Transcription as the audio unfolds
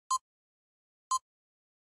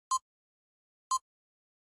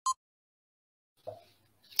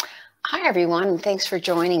Hi, everyone. Thanks for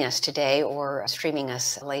joining us today or streaming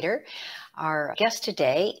us later. Our guest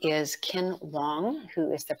today is Ken Wong,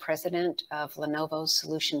 who is the president of Lenovo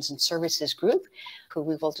Solutions and Services Group, who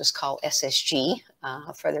we will just call SSG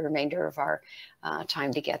for the remainder of our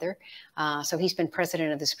time together. So he's been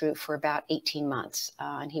president of this group for about 18 months,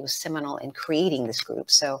 and he was seminal in creating this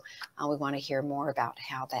group. So we want to hear more about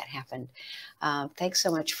how that happened. Thanks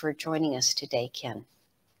so much for joining us today, Ken.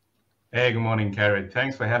 Hey, good morning, Carrie.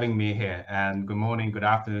 Thanks for having me here. And good morning, good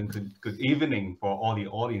afternoon, good evening for all the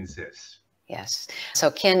audiences. Yes.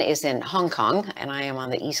 So Ken is in Hong Kong, and I am on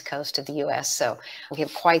the East Coast of the U.S., so we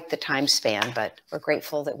have quite the time span, but we're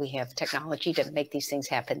grateful that we have technology to make these things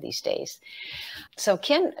happen these days. So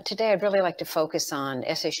Ken, today I'd really like to focus on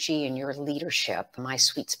SSG and your leadership. My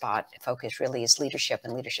sweet spot focus really is leadership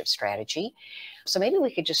and leadership strategy. So maybe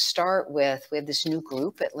we could just start with this new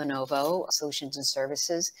group at Lenovo Solutions and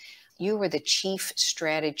Services. You were the Chief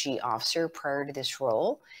Strategy Officer prior to this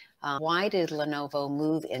role. Why did Lenovo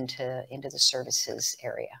move into the services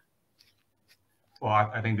area? Well,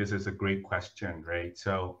 I think this is a great question, right?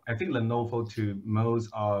 So I think Lenovo, to most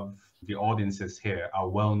of the audiences here, are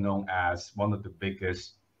well known as one of the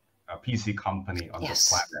biggest PC company on the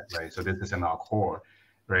planet, right? So this is in our core,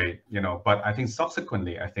 right? But I think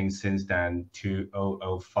subsequently, since then,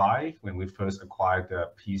 2005, when we first acquired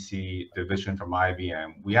the PC division from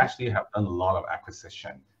IBM, we actually have done a lot of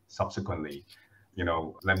acquisition subsequently.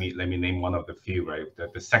 Let me name one of the few, right?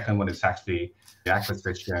 The second one is actually the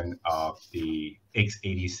acquisition of the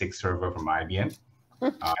x86 server from IBM,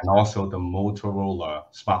 and also the Motorola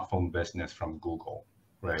smartphone business from Google,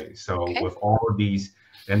 right? So with all these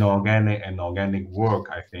inorganic and organic work,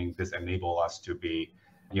 I think this enabled us to be,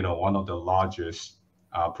 one of the largest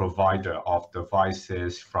provider of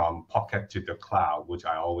devices from pocket to the cloud, which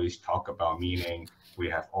I always talk about, meaning we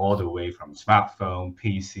have all the way from smartphone,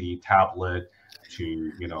 PC, tablet,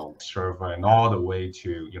 to server, and all the way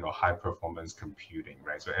to high performance computing,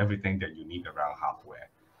 right? So everything that you need around hardware.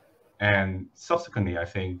 And subsequently, I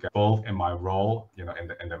think both in my role, in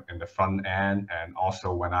the front end, and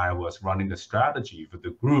also when I was running the strategy for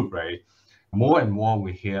the group, right, more and more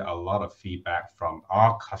we hear a lot of feedback from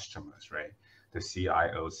our customers, right, the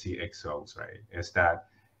CIOs, CXOs, right, is that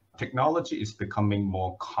technology is becoming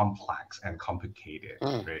more complex and complicated,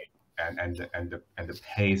 right, and the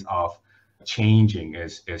pace of changing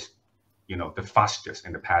is the fastest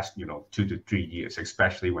in the past 2 to 3 years,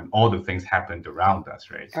 especially when all the things happened around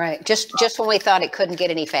us, right? Right. Just when we thought it couldn't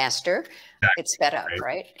get any faster, exactly. It sped up,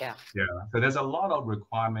 right? Yeah. Yeah. So there's a lot of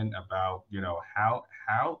requirement about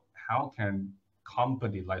how can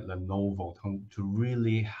company like Lenovo to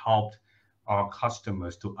really help our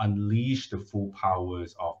customers to unleash the full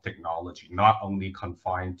powers of technology, not only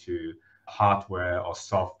confined to hardware or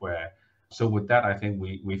software. So with that, I think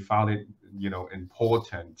we found it,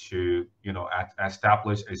 important to,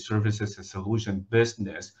 establish a services and solution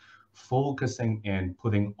business, focusing in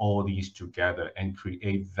putting all these together and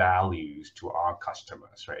create values to our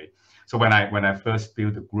customers, right? So when I first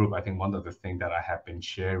built the group, I think one of the things that I have been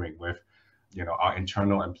sharing with, our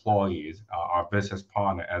internal employees, our business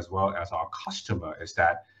partner, as well as our customer, is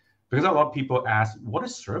that because a lot of people ask, what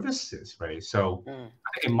is services, right? So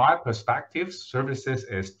in my perspective, services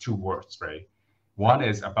is two words, right? One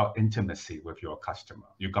is about intimacy with your customer.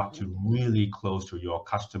 You got to really close to your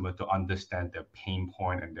customer to understand their pain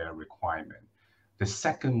point and their requirement. The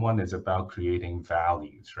second one is about creating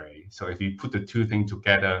values, right? So if you put the two things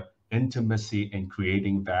together, intimacy and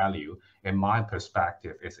creating value, in my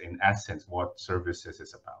perspective, is in essence what services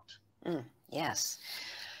is about. Yes.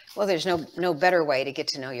 Well, there's no better way to get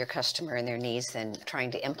to know your customer and their needs than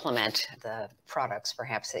trying to implement the products,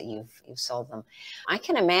 perhaps, that you've sold them. I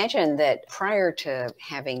can imagine that prior to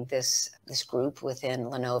having this group within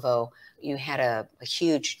Lenovo, you had a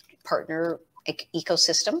huge partner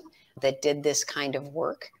ecosystem that did this kind of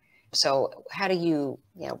work. So how do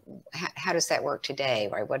how does that work today,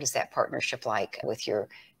 right? What is that partnership like with your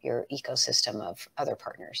ecosystem of other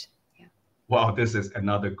partners? Yeah. Well, this is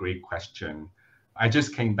another great question. I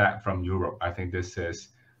just came back from Europe. I think this is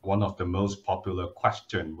one of the most popular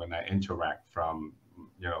questions when I interact from,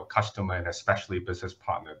 customer and especially business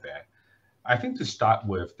partner there. I think to start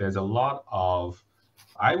with, there's a lot of,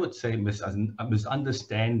 I would say,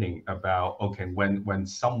 misunderstanding about, okay, when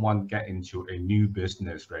someone get into a new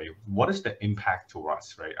business, right, what is the impact to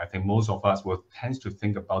us, right? I think most of us will tend to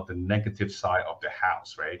think about the negative side of the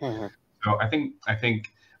house, right? So I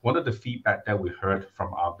think one of the feedback that we heard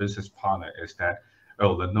from our business partner is that,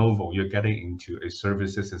 oh, Lenovo, you're getting into a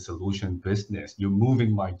services and solution business. You're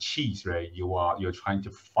moving my cheese, right? You're trying to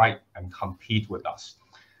fight and compete with us.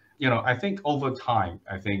 I think over time,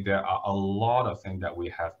 I think there are a lot of things that we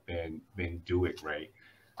have been doing, right?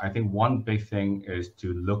 I think one big thing is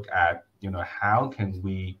to look at, how can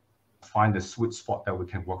we find the sweet spot that we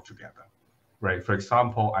can work together, right? For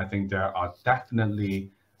example, I think there are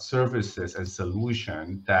definitely services and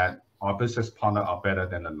solutions that our business partner are better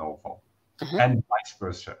than Lenovo, and vice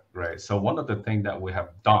versa, right? So one of the things that we have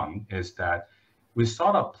done is that we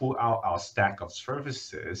sort of pull out our stack of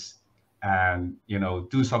services and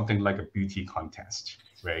do something like a beauty contest,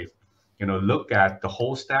 right? Look at the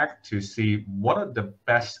whole stack to see what are the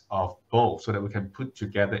best of both so that we can put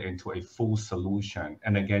together into a full solution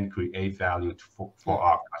and again create value for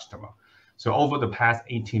our customer. So over the past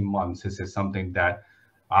 18 months, this is something that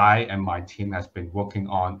I and my team has been working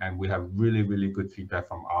on, and we have really, really good feedback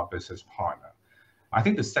from our business partner. I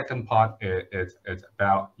think the second part is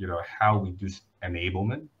about how we do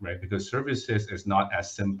enablement, right? Because services is not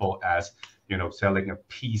as simple as selling a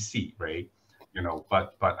PC, right?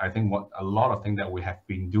 But I think what a lot of things that we have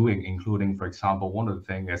been doing, including, for example, one of the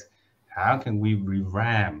things is how can we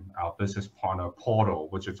revamp our business partner portal,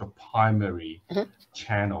 which is a primary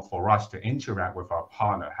channel for us to interact with our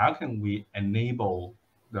partner. How can we enable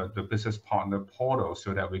the business partner portal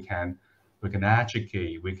so that we can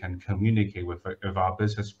educate, we can communicate with our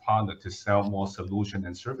business partner to sell more solutions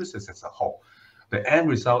and services as a whole. The end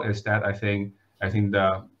result is that I think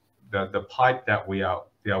the pipe that we are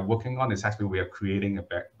working on is actually we are creating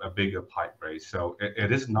a bigger pipe, right? So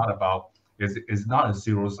it is not about it's not a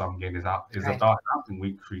zero-sum game. It's about how can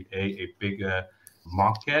we create a bigger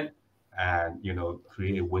market and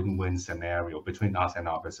create a win-win scenario between us and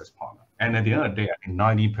our business partner. And at the end of the day, I think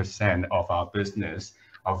 90% of our business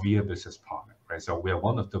are via business partner, right? So we are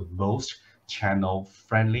one of the most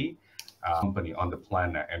channel-friendly company on the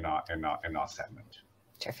planet in our segment.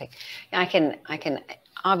 Terrific. I can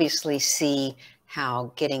obviously see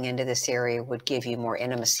how getting into this area would give you more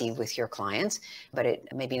intimacy with your clients, but it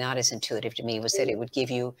maybe not as intuitive to me was that it would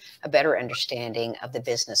give you a better understanding of the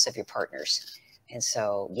business of your partners. And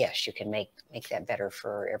so, yes, you can make that better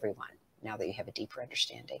for everyone now that you have a deeper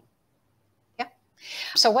understanding. Yeah.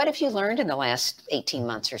 So what have you learned in the last 18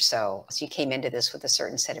 months or so? So you came into this with a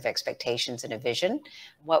certain set of expectations and a vision.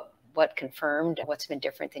 What confirmed? What's been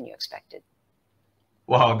different than you expected?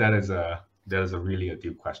 Well, that is a really a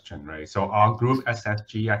deep question, right? So our group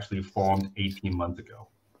SSG actually formed 18 months ago,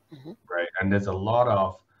 right? And there's a lot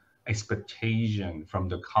of expectation from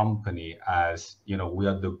the company as we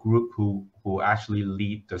are the group who actually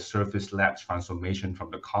lead the service-led transformation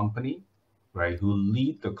from the company, right? Who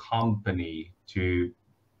lead the company to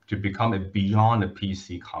become a beyond a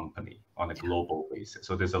PC company on a global basis.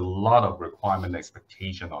 So there's a lot of requirement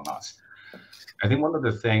expectation on us. I think one of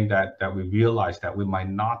the things that we realized that we might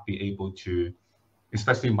not be able to,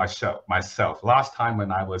 especially myself, last time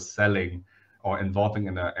when I was selling or involving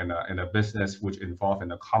in a business which involved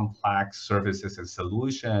in a complex services and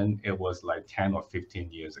solution, it was like 10 or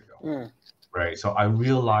 15 years ago, right? So I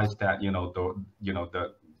realized that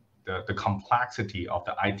the complexity of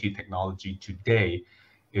the IT technology today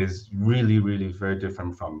is really, really very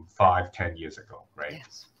different from 5-10 years ago, right?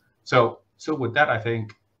 Yes. So with that, I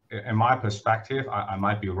think, in my perspective, I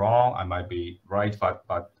might be wrong, I might be right,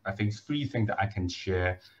 but I think 3 things that I can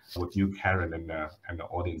share with you, Karen, and the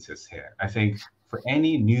audiences here. I think for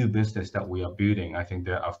any new business that we are building, I think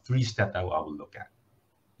there are 3 steps that I will look at.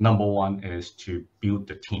 Number 1 is to build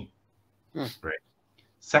the team, right?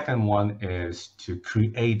 Second one is to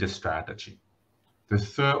create the strategy. The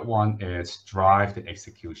third one is drive the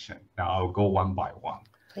execution. Now I'll go one by one.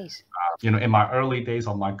 Please. In my early days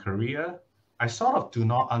of my career, I sort of do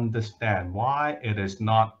not understand why it is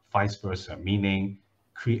not vice versa, meaning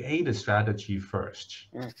create a strategy first,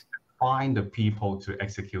 find the people to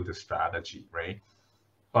execute the strategy, right?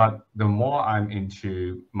 But the more I'm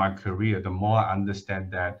into my career, the more I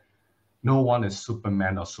understand that no one is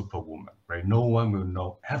Superman or Superwoman, right? No one will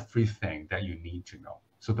know everything that you need to know.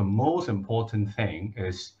 So the most important thing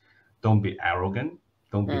is don't be arrogant,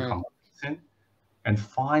 don't become complacent, and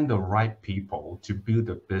find the right people to build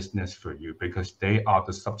a business for you because they are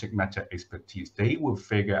the subject matter expertise. They will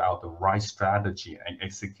figure out the right strategy and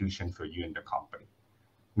execution for you in the company.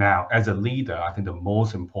 Now, as a leader, I think the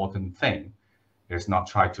most important thing is not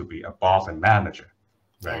try to be a boss and manager,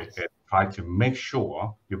 right? Yes. It's try to make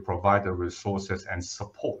sure you provide the resources and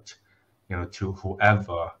support, to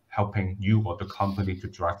whoever helping you or the company to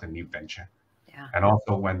drive the new venture. Yeah. And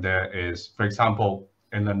also when there is, for example,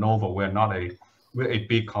 in Lenovo, we're a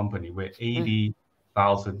big company. We're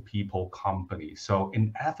 80,000 people company. So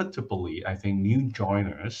inevitably, I think new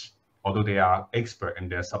joiners, although they are expert in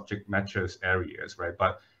their subject matters areas, right?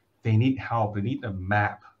 But they need help. They need a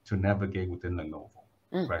map to navigate within Lenovo,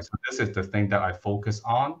 right? So this is the thing that I focus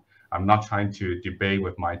on. I'm not trying to debate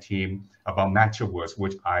with my team about Metaverse,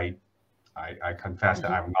 which I confess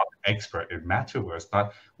that I'm not an expert in Metaverse,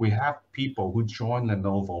 but we have people who join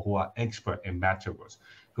Lenovo who are expert in Metaverse,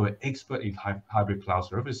 who are expert in hybrid cloud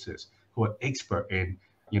services, who are expert in,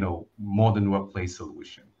 modern workplace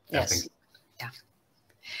solution. I think. Yes. Yeah.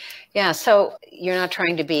 Yeah. So you're not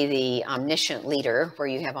trying to be the omniscient leader where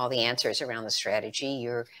you have all the answers around the strategy.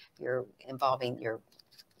 You're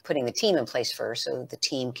putting the team in place first so the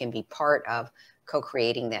team can be part of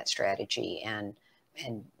co-creating that strategy and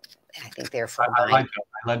I think therefore I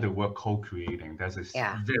like the word co-creating. That is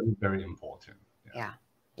yeah. very, very important. Yeah.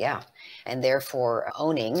 Yeah. And therefore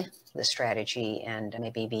owning the strategy and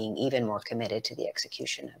maybe being even more committed to the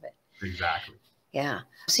execution of it. Exactly. Yeah.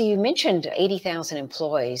 So you mentioned 80,000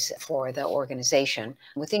 employees for the organization.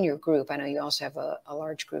 Within your group, I know you also have a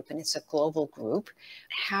large group and it's a global group.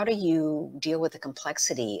 How do you deal with the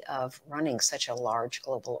complexity of running such a large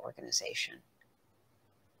global organization?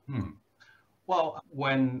 Well,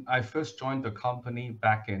 when I first joined the company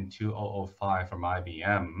back in 2005 from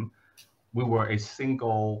IBM, we were a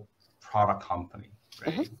single product company,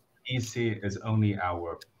 right? PC is only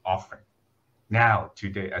our offering. Now,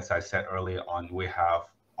 today, as I said earlier on, we have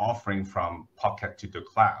offering from pocket to the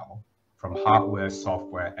cloud, from hardware,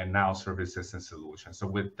 software, and now services and solutions. So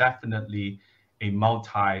we're definitely a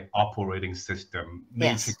multi-operating system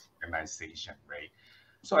matrix organization, right?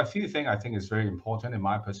 So a few things I think is very important in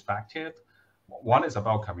my perspective. One is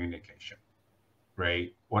about communication,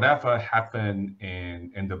 right? Whatever happened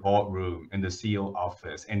in the boardroom, in the CEO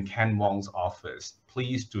office, in Ken Wong's office,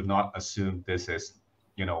 please do not assume this is,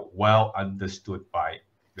 well understood by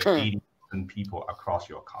the 80,000 people across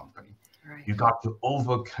your company. Right. You got to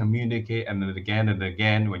over communicate and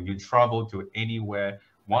again when you travel to anywhere,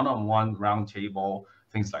 one-on-one roundtable,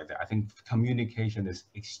 things like that. I think communication is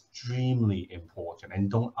extremely important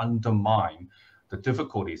and don't undermine the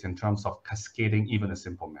difficulties in terms of cascading even a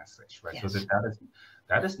simple message, right? Yes. So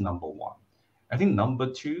that is number one. I think number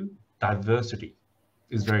two, diversity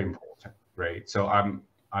is very important, right? So I'm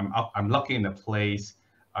lucky in a place.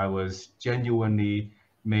 I was genuinely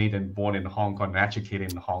made and born in Hong Kong and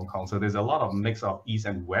educated in Hong Kong. So there's a lot of mix of East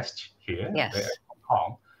and West here in Hong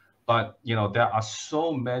Kong. But there are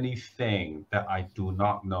so many things that I do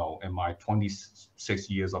not know in my 26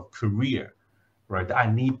 years of career, right? I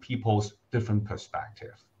need people's different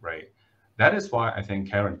perspective, right? That is why I think,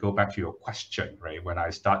 Karen, go back to your question, right? When I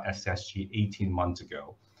start SSG 18 months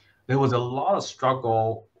ago, there was a lot of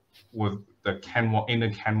struggle with the Ken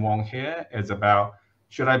Wong here. It's about,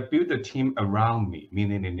 should I build a team around me,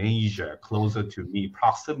 meaning in Asia, closer to me,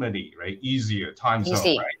 proximity, right? Easier, time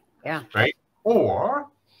zone, right? Yeah. Right? Or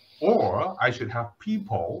I should have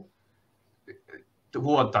people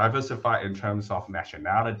who are diversified in terms of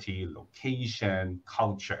nationality, location,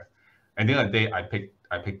 culture. And the other day, I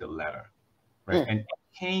picked the latter, right? And it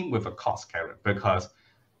came with a cost, Karen, because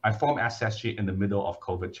I formed SSG in the middle of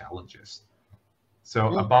COVID challenges.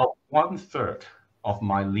 So about 1/3 of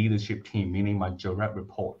my leadership team, meaning my direct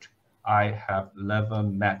report, I have never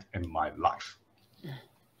met in my life.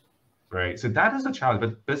 Right. So that is a challenge,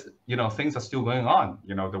 but things are still going on.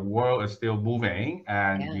 The world is still moving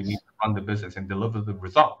and you need to run the business and deliver the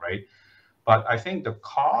result, right? But I think the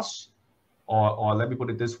cost, or let me put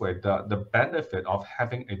it this way, the benefit of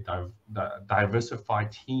having a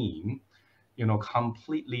diversified team,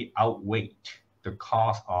 completely outweigh the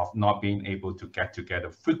cost of not being able to get together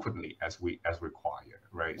frequently as required,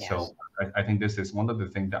 right? Yes. So I think this is one of the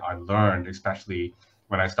things that I learned, especially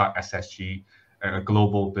when I start SSG, a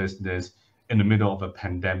global business in the middle of a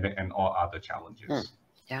pandemic and all other challenges.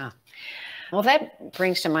 Yeah. Well, that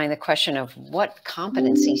brings to mind the question of what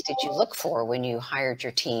competencies did you look for when you hired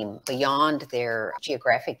your team beyond their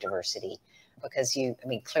geographic diversity? Because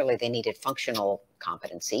clearly they needed functional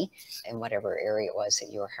competency in whatever area it was that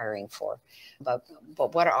you were hiring for. But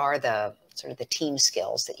what are the sort of the team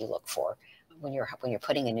skills that you look for when you're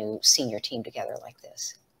putting a new senior team together like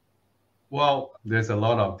this? Well, there's a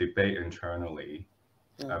lot of debate internally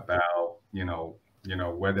about,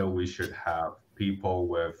 whether we should have people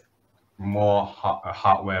with more a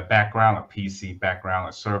hardware background, a PC background,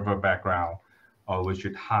 a server background, or we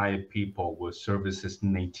should hire people with services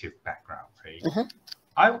native background, right?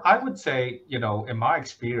 I would say, in my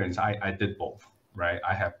experience, I did both, right?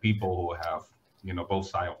 I have people who have, both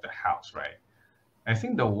sides of the house, right? I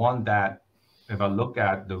think the one that, if I look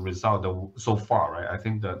at the result so far, right, I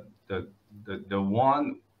think the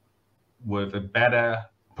one with a better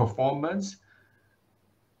performance,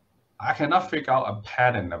 I cannot figure out a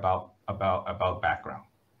pattern about background,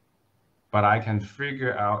 but I can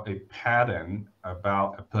figure out a pattern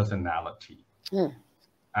about a personality. Mm.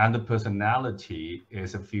 And the personality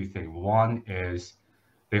is a few things. One is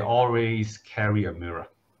they always carry a mirror.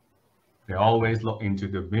 They always look into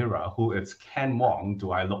the mirror. Who is Ken Wong?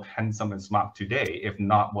 Do I look handsome and smart today? If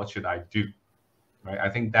not, what should I do? Right? I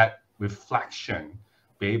think that reflection,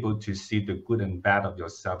 be able to see the good and bad of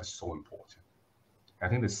yourself is so important. I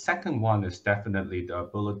think the second one is definitely the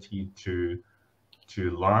ability to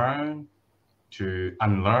learn, to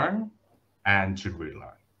unlearn, and to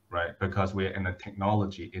relearn, right? Because we're in a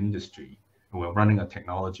technology industry, and we're running a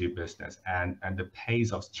technology business, and the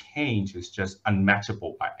pace of change is just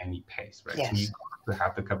unmatchable by any pace, right? So you Yes. have to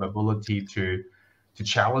have the capability to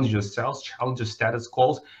challenge yourselves, challenge the status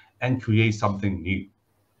quo, and create something new,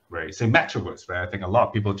 right? Say metaverse, right? I think a lot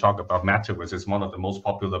of people talk about metaverse. It's one of the most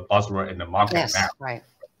popular buzzword in the market now. Yes. Right.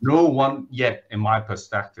 No one yet, in my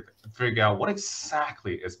perspective, figure out what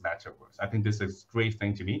exactly is metaverse. I think this is a great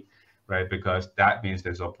thing to me, right? Because that means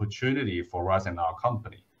there's opportunity for us and our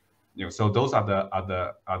company. So those are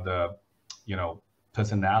the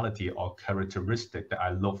personality or characteristic that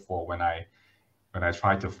I look for when I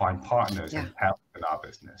try to find partners Yeah. and help in our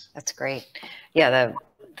business. That's great. Yeah,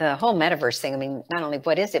 the whole metaverse thing. I mean, not only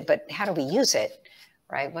what is it, but how do we use it,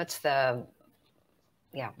 right? What is the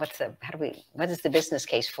business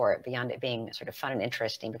case for it beyond it being sort of fun and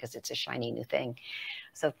interesting because it's a shiny new thing?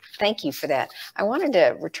 So thank you for that. I wanted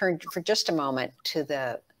to return for just a moment to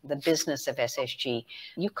the business of SSG.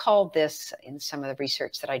 You called this, in some of the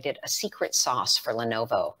research that I did, a secret sauce for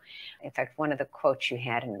Lenovo. In fact, one of the quotes you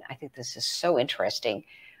had, and I think this is so interesting,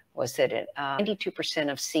 was that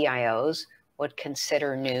 92% of CIOs would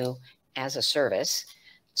consider new as a services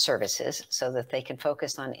so that they can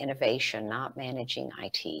focus on innovation, not managing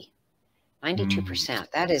IT. 92%.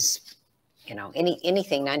 That is,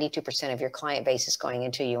 anything 92% of your client base is going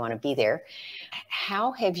into, you want to be there.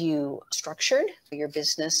 How have you structured your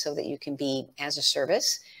business so that you can be as a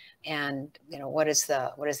service? And what is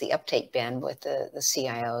the uptake been with the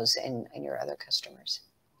CIOs and your other customers?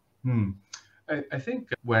 I think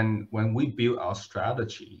when we build our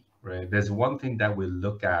strategy, right, there's one thing that we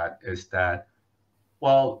look at is that,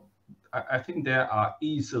 well, I think there are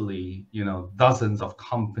easily, dozens of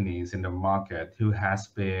companies in the market who has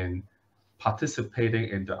been participating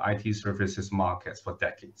in the IT services markets for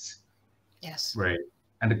decades, Yes. right?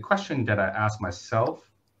 And the question that I ask myself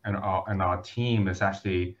and our team is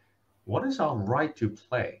actually, what is our right to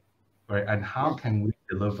play, right? And how can we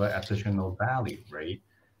deliver additional value, right?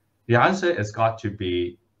 The answer has got to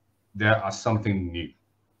be there are something new,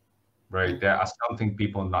 right? There are something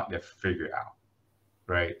people not yet figured out,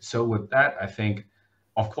 right? So with that, I think,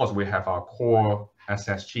 of course, we have our core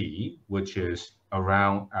SSG, which is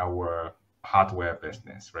around our hardware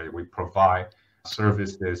business, right? We provide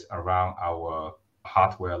services around our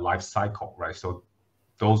hardware life cycle, right? So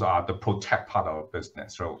those are the protect part of our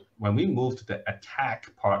business. So when we move to the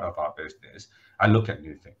attack part of our business, I look at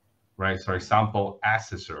new things, right? For example,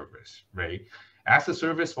 as a service, right? As a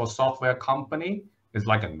service for software company is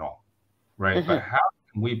like a norm, right? But how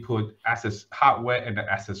can we put hardware in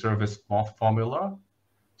the as a service formula,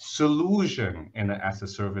 solution in the as a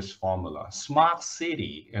service formula, smart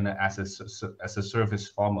city in the as a service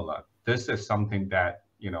formula? This is something that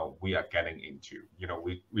we are getting into.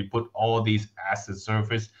 We put all these as a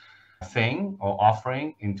service thing or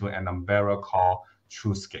offering into an umbrella called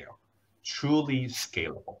true scale, truly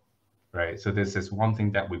scalable, right? So this is one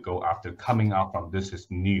thing that we go after. Coming out from this is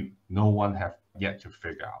new. No one have yet to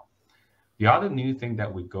figure out. The other new thing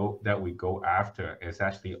that we go after is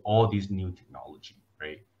actually all these new technology,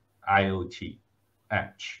 right? IoT,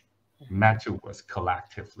 edge, metaverse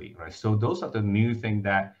collectively, right? So those are the new things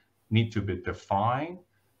that need to be defined,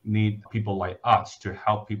 need people like us to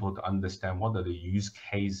help people to understand what are the use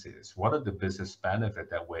cases, what are the business benefits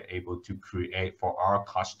that we're able to create for our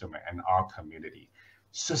customer and our community.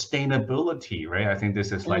 Sustainability, right? I think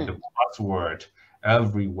this is like the buzzword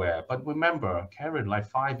everywhere. But remember, Karen, like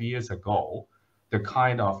 5 years ago, the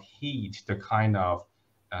kind of heat, the kind of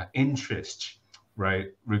interest, right,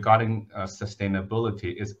 regarding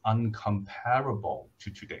sustainability is uncomparable to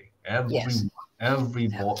today. Every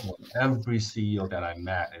boardroom, every CEO that I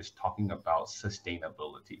met is talking about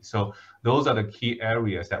sustainability. So those are the key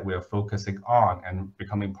areas that we are focusing on and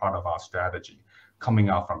becoming part of our strategy. Coming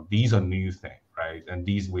out from these are new things, right? And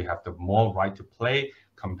these we have the more right to play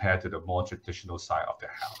compared to the more traditional side of the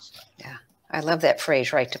house. Yeah, I love that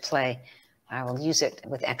phrase, right to play. I will use it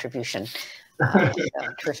with attribution. So,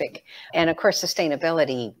 terrific. And of course,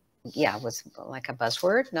 sustainability, was like a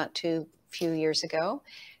buzzword not too few years ago.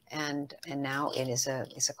 And now it is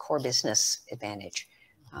a core business advantage.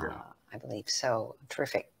 I believe. So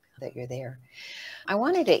terrific that you're there. I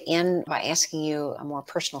wanted to end by asking you a more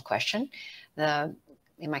personal question.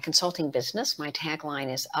 In my consulting business, my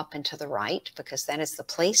tagline is up and to the right, because that is the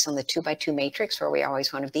place on the 2x2 matrix where we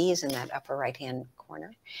always want to be, is in that upper right-hand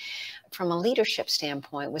corner. From a leadership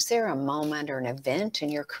standpoint, was there a moment or an event in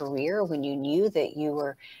your career when you knew that you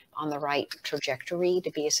were on the right trajectory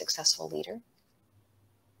to be a successful leader?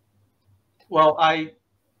 Well,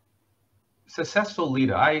 successful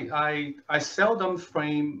leader, I seldom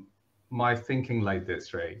frame my thinking like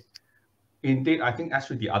this, right? Indeed, I think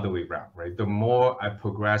actually the other way around, right? The more I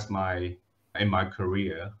progress in my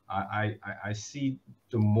career, I see,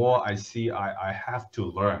 the more I see I have to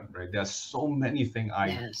learn, right? There's so many things I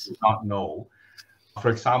do not know. For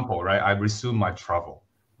example, right, I resumed my travel,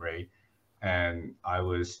 right? And I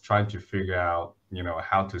was trying to figure out,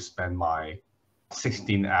 how to spend my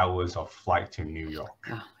 16 hours of flight to New York.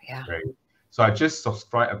 Oh, yeah. Right. So I just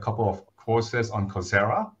subscribed a couple of courses on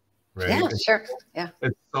Coursera, right? Yeah, sure. Yeah.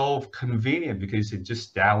 It's so convenient because you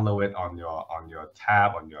just download it on your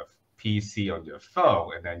tab, on your PC, on your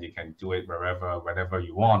phone, and then you can do it wherever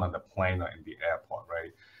you want, on the plane or in the airport,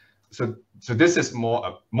 right? So this is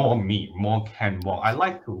more me, more Ken Wong. I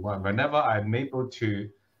like to learn. Whenever I'm able to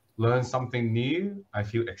learn something new, I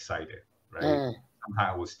feel excited, right?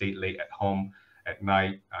 Sometimes I will stay late at home at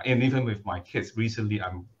night, and even with my kids. Recently,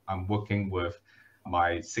 I'm working with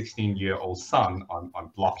my 16-year-old son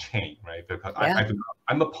on blockchain, right? Because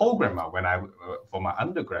I'm a programmer for my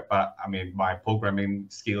undergrad, but I mean my programming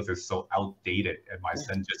skills is so outdated, and my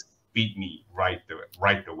son just beat me right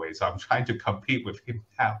away. So I'm trying to compete with him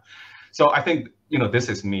now. So I think this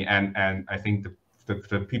is me, and I think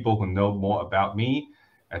the people who know more about me,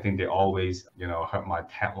 I think they always heard my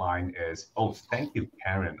tagline is, "Oh, thank you,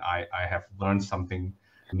 Karen. I have learned something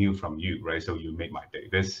new from you," right? So you make my day.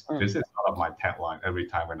 This is sort of my tagline every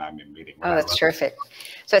time when I'm in meeting. Oh, that's terrific.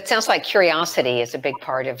 So it sounds like curiosity is a big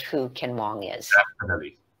part of who Ken Wong is.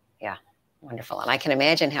 Definitely. Yeah, wonderful. And I can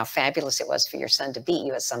imagine how fabulous it was for your son to beat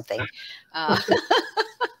you at something that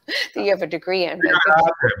you have a degree in.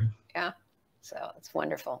 Yeah. So it's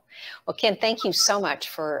wonderful. Well, Ken, thank you so much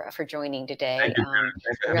for joining today.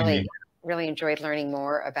 Really enjoyed learning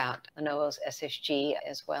more about Lenovo's SSG,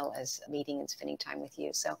 as well as meeting and spending time with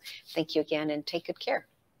you. So thank you again, and take good care.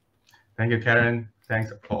 Thank you, Karen.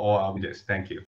 Thanks for all of this. Thank you.